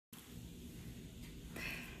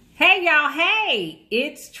Hey y'all, hey,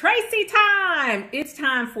 it's Tracy time. It's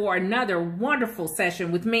time for another wonderful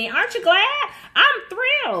session with me. Aren't you glad? I'm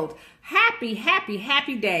thrilled. Happy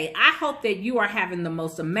day. I hope that you are having the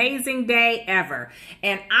most amazing day ever.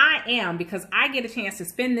 And I am, because I get a chance to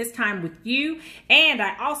spend this time with you. And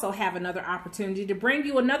I also have another opportunity to bring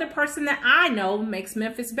you another person that I know makes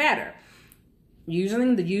Memphis better.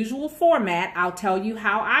 Using the usual format, I'll tell you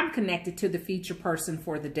how I'm connected to the featured person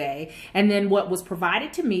for the day, and then what was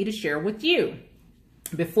provided to me to share with you.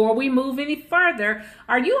 Before we move any further,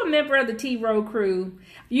 are you a member of the T-Row crew?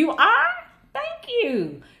 You are? Thank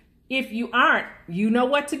you. If you aren't, you know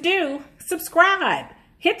what to do. Subscribe.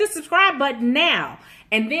 Hit the subscribe button now,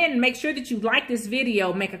 and then make sure that you like this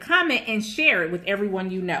video, make a comment, and share it with everyone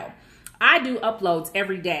you know. I do uploads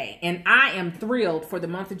every day, and I am thrilled for the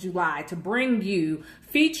month of July to bring you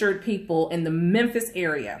featured people in the Memphis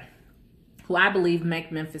area who I believe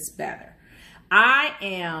make Memphis better.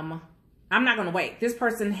 I'm not going to wait. This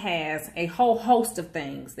person has a whole host of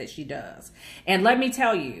things that she does. And let me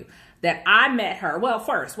tell you that I met her. Well,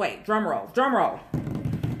 first, wait, drum roll.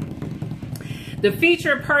 The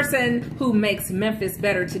featured person who makes Memphis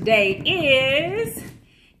better today is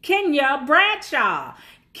Kenya Bradshaw.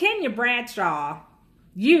 Kenya Bradshaw,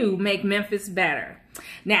 you make Memphis better.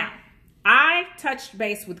 Now, I touched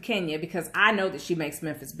base with Kenya because I know that she makes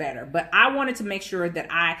Memphis better, but I wanted to make sure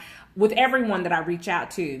that with everyone that I reach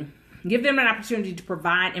out to, give them an opportunity to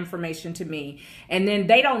provide information to me, and then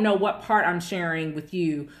they don't know what part I'm sharing with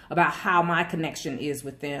you about how my connection is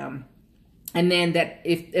with them. And then that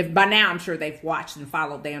if by now I'm sure they've watched and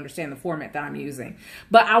followed, they understand the format that I'm using.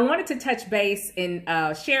 But I wanted to touch base and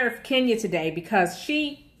share with Kenya today because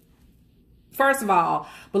she, first of all,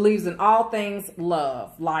 believes in all things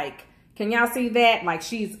love. Like, can y'all see that? Like,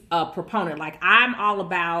 she's a proponent. Like, I'm all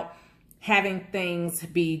about having things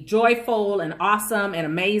be joyful and awesome and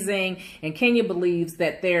amazing. And Kenya believes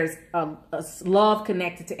that there's a love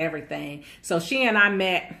connected to everything. So she and I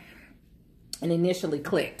met and initially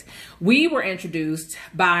clicked. We were introduced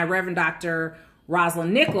by Reverend Dr.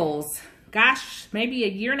 Rosalind Nichols, gosh, maybe a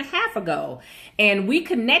year and a half ago. And we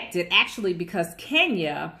connected actually because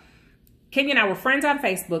Kenya and I were friends on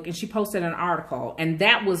Facebook, and she posted an article, and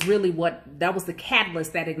that was really that was the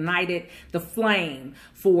catalyst that ignited the flame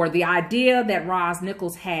for the idea that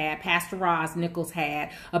Pastor Roz Nichols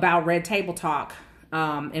had about Red Table Talk,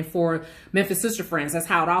 and for Memphis Sister Friends. That's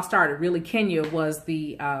how it all started. Really, Kenya was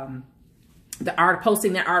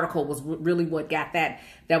posting that article was really what got that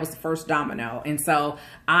was the first domino. And so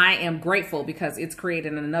I am grateful because it's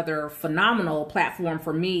created another phenomenal platform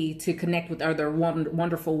for me to connect with other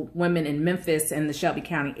wonderful women in Memphis and the Shelby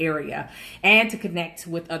County area, and to connect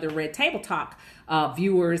with other Red Table Talk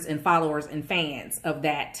viewers and followers and fans of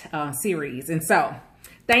that series. And so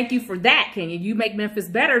thank you for that, Kenya. You make Memphis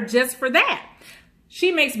better just for that.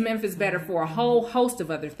 She makes Memphis better for a whole host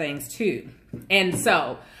of other things too. And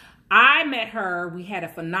so I met her, we had a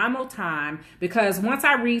phenomenal time, because once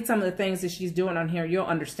I read some of the things that she's doing on here, you'll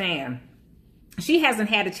understand. She hasn't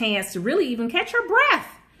had a chance to really even catch her breath.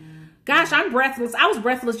 Gosh, I'm breathless. I was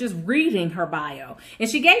breathless just reading her bio, and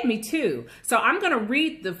she gave me two. So I'm going to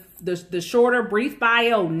read the shorter, brief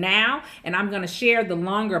bio now, and I'm going to share the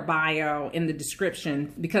longer bio in the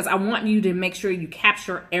description because I want you to make sure you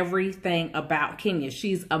capture everything about Kenya.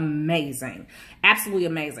 She's amazing, absolutely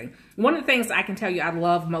amazing. One of the things I can tell you I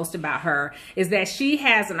love most about her is that she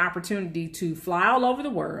has an opportunity to fly all over the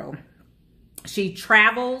world. She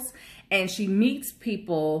travels and she meets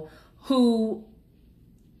people who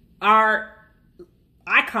are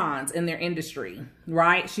icons in their industry,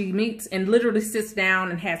 right? She meets and literally sits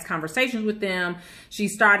down and has conversations with them. She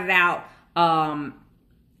started out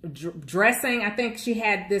dressing. I think she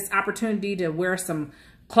had this opportunity to wear some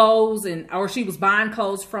clothes, or she was buying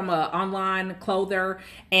clothes from an online clother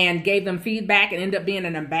and gave them feedback and ended up being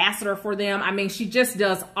an ambassador for them. I mean, she just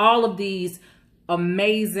does all of these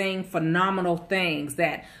amazing, phenomenal things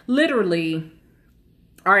that literally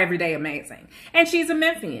are everyday amazing. And she's a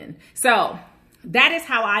Memphian. So that is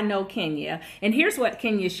how I know Kenya. And here's what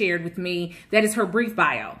Kenya shared with me. That is her brief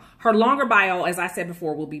bio. Her longer bio, as I said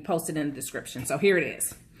before, will be posted in the description. So here it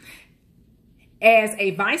is. As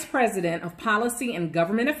a Vice President of Policy and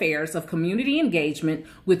Government Affairs of Community Engagement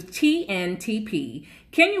with TNTP,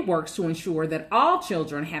 Kenya works to ensure that all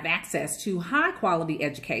children have access to high-quality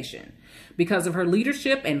education. Because of her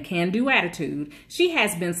leadership and can-do attitude, she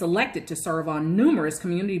has been selected to serve on numerous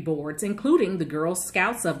community boards, including the Girl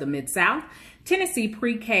Scouts of the Mid-South, Tennessee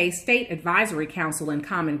Pre-K State Advisory Council, and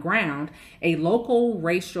Common Ground, a local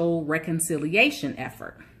racial reconciliation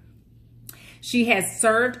effort. She has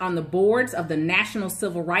served on the boards of the National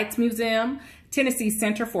Civil Rights Museum, Tennessee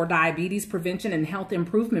Center for Diabetes Prevention and Health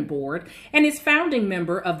Improvement Board, and is founding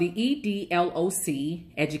member of the EDLOC,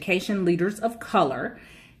 Education Leaders of Color.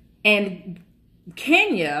 And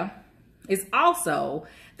Kenya is also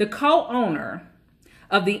the co-owner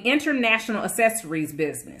of the international accessories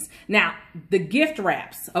business. Now, the gift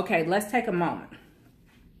wraps. Okay, let's take a moment.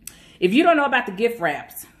 If you don't know about the gift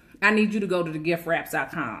wraps, I need you to go to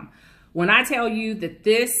thegiftwraps.com. When I tell you that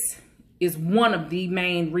this is one of the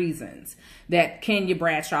main reasons that Kenya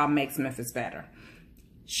Bradshaw makes Memphis better.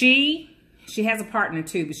 She has a partner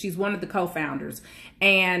too, but she's one of the co-founders.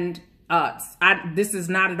 And this is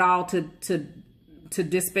not at all to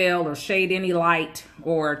dispel or shade any light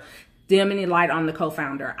or dim any light on the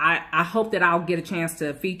co-founder. I hope that I'll get a chance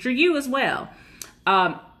to feature you as well.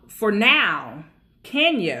 For now,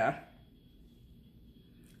 Kenya,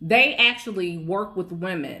 they actually work with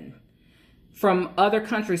women from other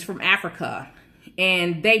countries, from Africa,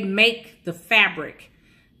 and they make the fabric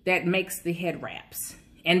that makes the head wraps.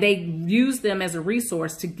 And they use them as a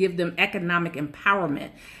resource to give them economic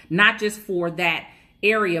empowerment, not just for that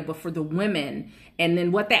area, but for the women. And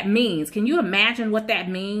then what that means, can you imagine what that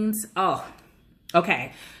means? Oh,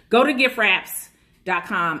 okay. Go to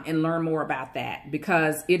giftwraps.com and learn more about that,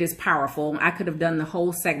 because it is powerful. I could have done the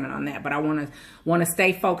whole segment on that, but I want to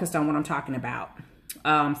stay focused on what I'm talking about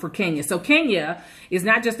for Kenya. So Kenya is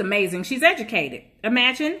not just amazing, she's educated.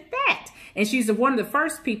 Imagine that. And she's one of the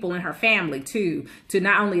first people in her family, too, to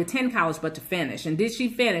not only attend college, but to finish. And did she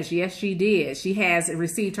finish? Yes, she did. She has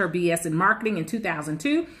received her BS in marketing in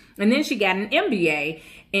 2002. And then she got an MBA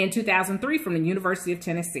in 2003 from the University of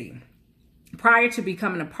Tennessee. Prior to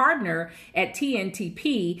becoming a partner at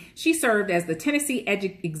TNTP, she served as the Tennessee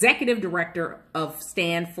Executive Director of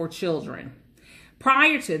Stand for Children.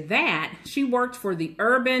 Prior to that, she worked for the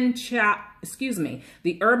Urban Child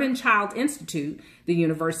Institute, the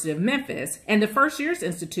University of Memphis, and the First Years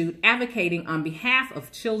Institute, advocating on behalf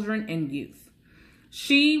of children and youth.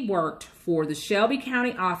 She worked for the Shelby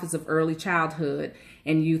County Office of Early Childhood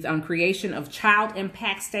and Youth on creation of child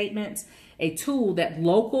impact statements, a tool that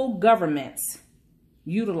local governments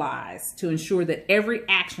utilize to ensure that every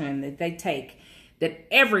action that they take, that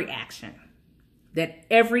every action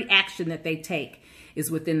that they take is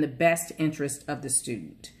within the best interest of the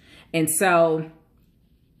student. And so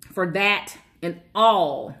for that and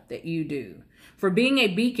all that you do, for being a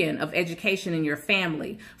beacon of education in your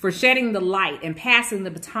family, for shedding the light and passing the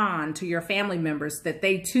baton to your family members that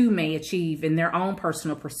they too may achieve in their own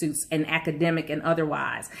personal pursuits and academic and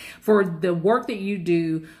otherwise, for the work that you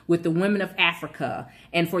do with the women of Africa,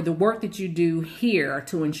 and for the work that you do here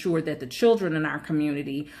to ensure that the children in our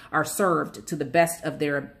community are served to the best of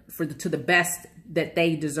to the best that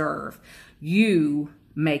they deserve. You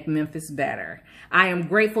make Memphis better. I am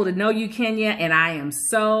grateful to know you, Kenya, and I am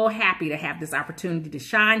so happy to have this opportunity to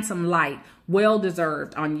shine some light,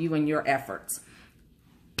 well-deserved, on you and your efforts.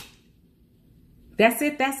 That's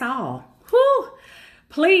it. That's all. Whew.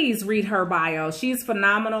 Please read her bio. She's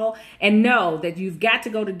phenomenal. And know that you've got to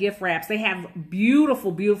go to Gift Wraps. They have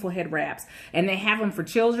beautiful, beautiful head wraps. And they have them for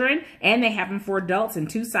children and they have them for adults in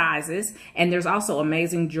 2 sizes. And there's also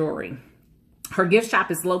amazing jewelry. Her gift shop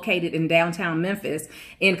is located in downtown Memphis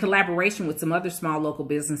in collaboration with some other small local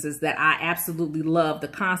businesses that I absolutely love the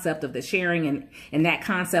concept of the sharing and that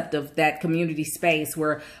concept of that community space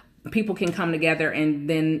where people can come together and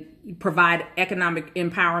then provide economic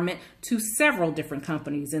empowerment to several different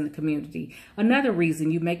companies in the community. Another reason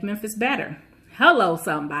you make Memphis better. Hello,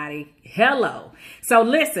 somebody. Hello. So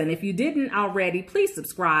listen, if you didn't already, please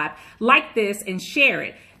subscribe, like this, and share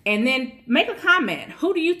it. And then make a comment.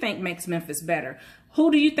 Who do you think makes Memphis better? Who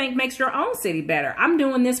do you think makes your own city better? I'm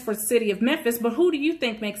doing this for the city of Memphis, but who do you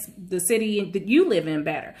think makes the city that you live in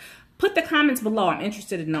better? Put the comments below. I'm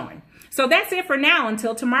interested in knowing. So that's it for now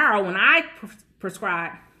until tomorrow when I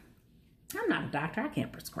prescribe. I'm not a doctor. I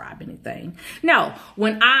can't prescribe anything. No,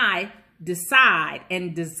 when I decide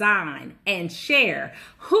and design and share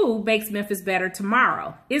who makes Memphis better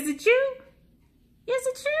tomorrow. Is it you? Is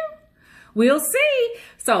it you? We'll see.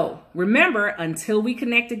 So remember, until we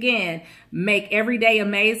connect again, make every day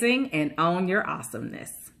amazing and own your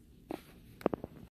awesomeness.